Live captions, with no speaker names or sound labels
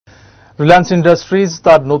Reliance industries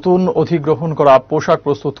তার নতুন অধিগ্রহণ করা পোশাক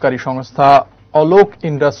প্রস্তুতকারী সংস্থা অলোক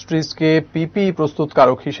ইন্ডাস্ট্রিজকে পিপিই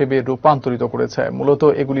প্রস্তুতকারক হিসেবে রূপান্তরিত করেছে। মূলত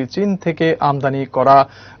এগুলি চীন থেকে আমদানি করা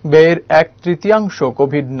ব্যয়ের 1/3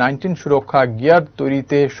 কোভিড-19 সুরক্ষা গিয়ার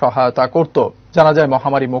তৈরিতে সহায়তা করত। জানা যায়,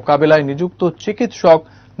 মহামারী মোকাবেলায় নিযুক্ত চিকিৎসক,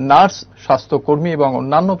 নার্স, স্বাস্থ্যকর্মী এবং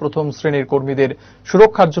অন্যান্য প্রথম শ্রেণীর কর্মীদের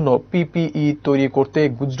সুরক্ষার জন্য পিপিই তৈরি করতে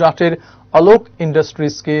গুজরাটের অলোক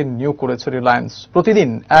ইন্ডাস্ট্রিজকে নিয়োগ করেছে রিলায়েন্স। প্রতিদিন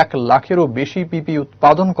 1 লাখেরও বেশি পিপিই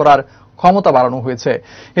উৎপাদন করার ক্ষমতা বাড়ানো হয়েছে।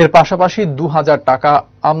 এর পাশাপাশি 2000 টাকা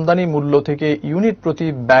আমদানি মূল্য থেকে ইউনিট প্রতি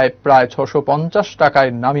ব্যয় প্রায় 650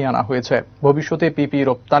 টাকায় নামিয়ে আনা হয়েছে। ভবিষ্যতে পিপিই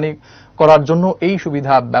রপ্তানি করার জন্য এই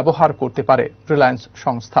সুবিধা ব্যবহার করতে পারে রিলায়েন্স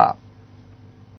সংস্থা।